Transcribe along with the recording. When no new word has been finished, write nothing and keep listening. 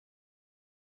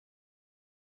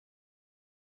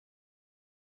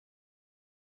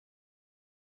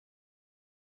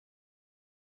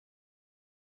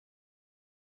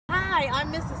Hi,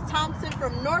 I'm Mrs. Thompson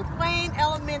from North Wayne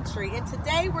Elementary, and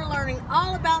today we're learning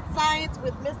all about science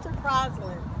with Mr.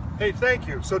 Crosslin. Hey, thank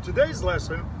you. So today's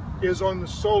lesson is on the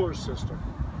solar system.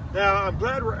 Now, I'm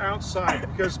glad we're outside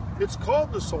because it's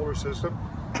called the solar system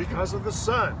because of the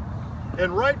sun.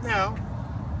 And right now,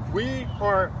 we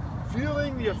are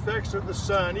feeling the effects of the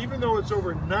sun, even though it's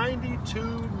over 92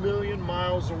 million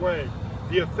miles away.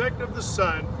 The effect of the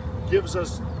sun gives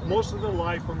us most of the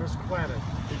life on this planet.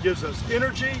 It gives us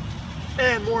energy,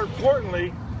 and more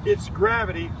importantly, its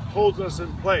gravity holds us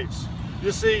in place.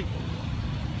 You see,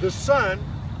 the sun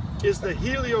is the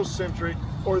heliocentric,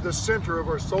 or the center of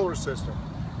our solar system.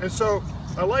 And so,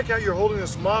 I like how you're holding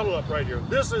this model up right here.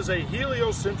 This is a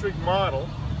heliocentric model.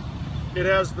 It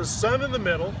has the sun in the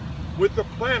middle with the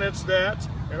planets that,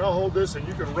 and I'll hold this and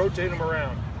you can rotate them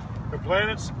around. The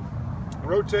planets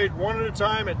rotate one at a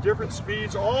time at different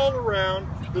speeds all around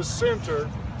the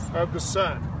center of the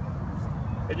sun.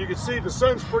 And you can see the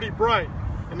sun's pretty bright.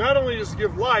 And not only does it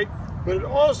give light, but it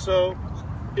also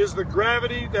is the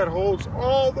gravity that holds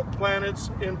all the planets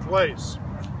in place.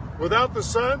 Without the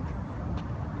sun,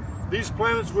 these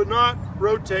planets would not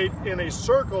rotate in a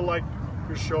circle like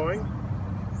you're showing.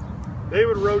 They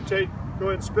would rotate, go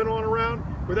ahead and spin on around.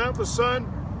 Without the sun,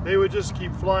 they would just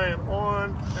keep flying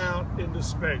on out into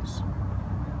space.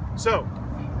 So,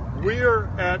 we are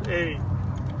at a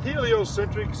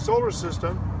heliocentric solar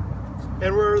system,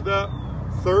 and we're the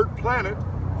third planet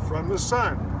from the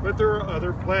sun, but there are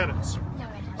other planets.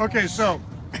 Okay, so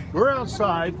we're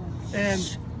outside,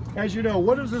 and as you know,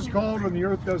 what is this called when the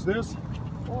Earth does this?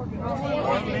 It's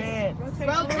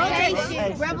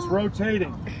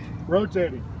rotating.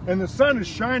 And the sun is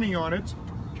shining on it.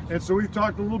 And so we've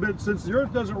talked a little bit, since the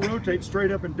Earth doesn't rotate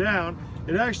straight up and down,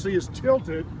 it actually is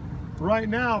tilted. Right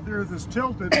now, if the Earth is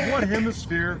tilted, what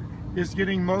hemisphere is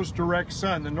getting most direct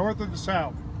sun, the north or the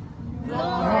south?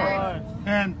 North.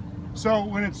 And so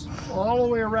when it's all the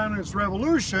way around in its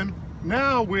revolution,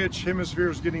 now which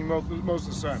hemisphere is getting most of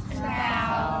the sun?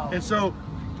 South. And so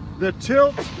the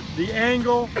tilt, the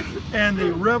angle, and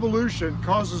the revolution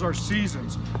causes our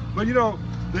seasons. But you know,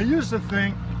 they used to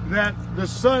think that the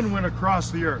sun went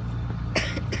across the Earth.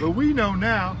 But we know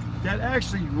now that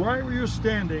actually right where you're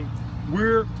standing,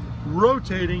 we're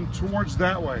rotating towards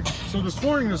that way. So this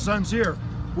morning the sun's here.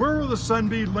 Where will the sun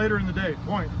be later in the day?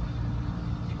 Point.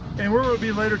 And where will it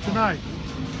be later tonight?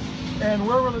 And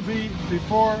where will it be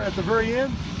before, at the very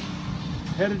end?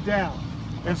 Headed down.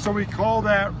 And so we call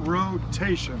that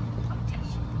rotation.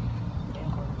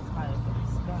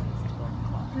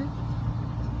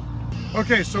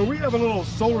 Okay, so we have a little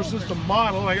solar system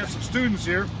model. I got some students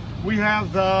here. We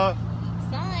have the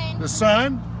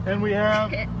sun, and we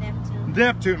have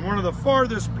Neptune, one of the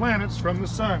farthest planets from the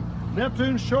sun.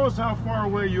 Neptune, show us how far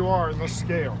away you are in the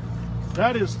scale.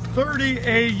 That is 30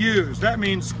 AUs. That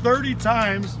means 30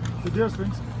 times the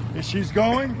distance. And she's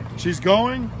going.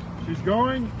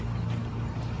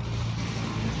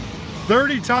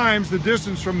 30 times the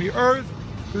distance from the Earth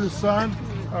to the sun.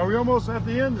 Are we almost at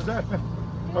the end? Is that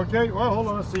okay? Well, hold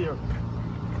on, let's see here.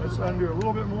 Let's undo a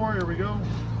little bit more. Here we go.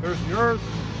 There's the Earth,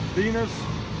 Venus,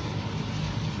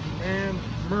 and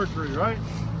Mercury, right?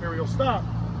 Here we go. Stop.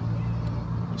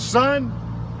 Sun.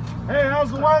 Hey, how's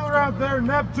the weather out there,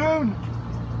 Neptune?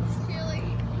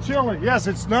 Chilly. Yes,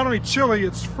 it's not only chilly,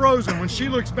 it's frozen. When she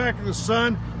looks back at the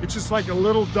sun, it's just like a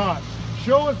little dot.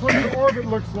 Show us what your orbit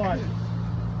looks like.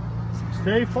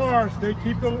 Stay far,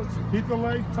 keep the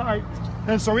leg tight.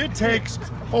 And so it takes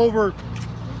over,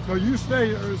 so you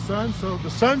stay, sun, so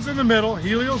the sun's in the middle,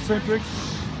 heliocentric.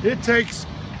 It takes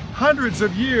hundreds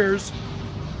of years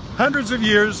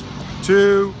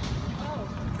to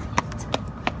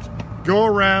go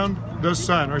around the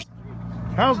sun.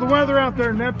 How's the weather out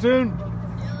there, Neptune?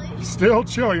 Still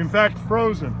chilly, in fact,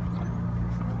 frozen.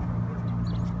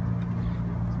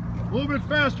 A little bit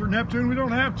faster, Neptune. We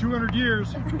don't have 200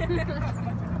 years.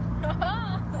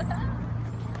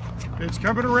 It's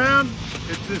coming around.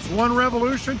 It's one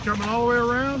revolution coming all the way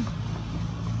around.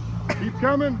 Keep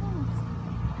coming.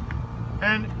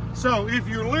 And so if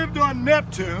you lived on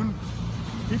Neptune,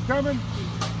 keep coming,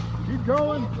 keep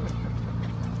going.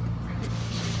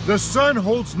 The sun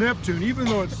holds Neptune, even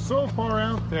though it's so far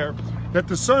out there, that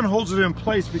the sun holds it in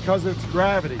place because of its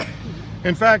gravity.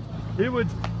 In fact, it would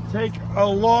take a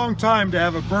long time to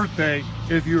have a birthday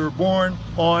if you were born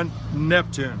on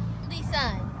Neptune. The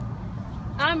sun.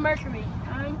 I'm Mercury.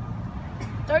 I'm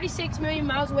 36 million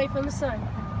miles away from the sun.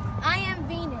 I am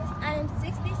Venus. I am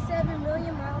 67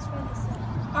 million miles from the sun.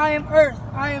 I am Earth.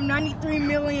 I am 93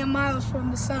 million miles from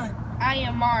the sun. I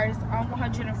am Mars. I'm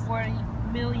 140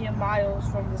 million miles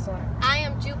from the sun. I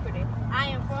am Jupiter. I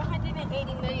am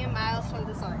 480 million miles from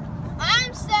the sun. I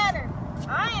am Saturn.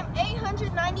 I am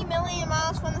 890 million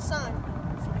miles from the sun.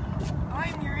 I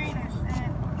am Uranus,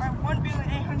 and I'm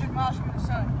 1,800,000,000 miles from the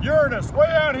sun. Uranus, way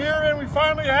out here, and we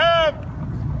finally have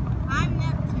I'm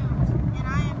Neptune, and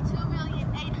I am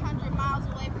 2,800,000 miles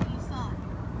away from the sun.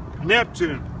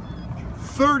 Neptune.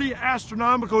 30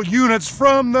 astronomical units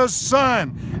from the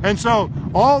sun. And so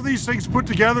all these things put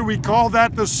together, we call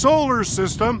that the solar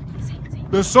system.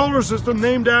 The solar system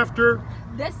named after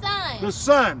The sun. the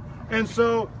sun. And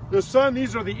so the sun,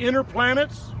 these are the inner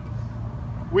planets.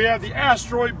 We have the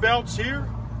asteroid belts here,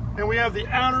 and we have the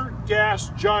outer gas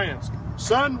giants.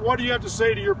 Sun, what do you have to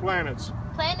say to your planets?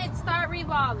 Planets start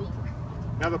revolving.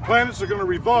 Now the planets are going to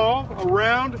revolve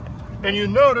around, and you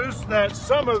notice that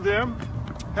some of them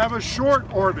have a short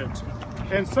orbit,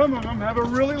 and some of them have a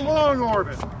really long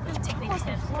orbit.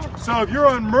 So if you're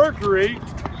on Mercury,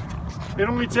 it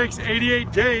only takes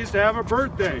 88 days to have a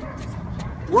birthday.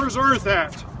 Where's Earth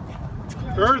at?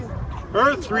 Earth,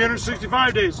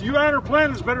 365 days. You outer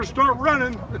planets better start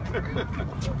running.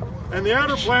 And the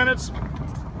outer planets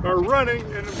are running.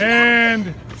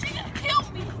 And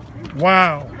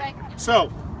wow.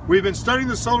 So we've been studying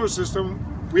the solar system.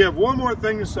 We have one more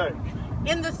thing to say.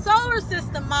 In the solar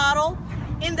system model,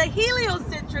 in the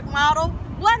heliocentric model,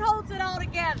 what holds it all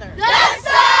together? The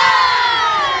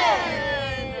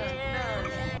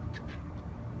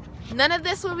sun! None of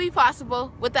this would be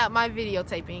possible without my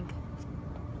videotaping.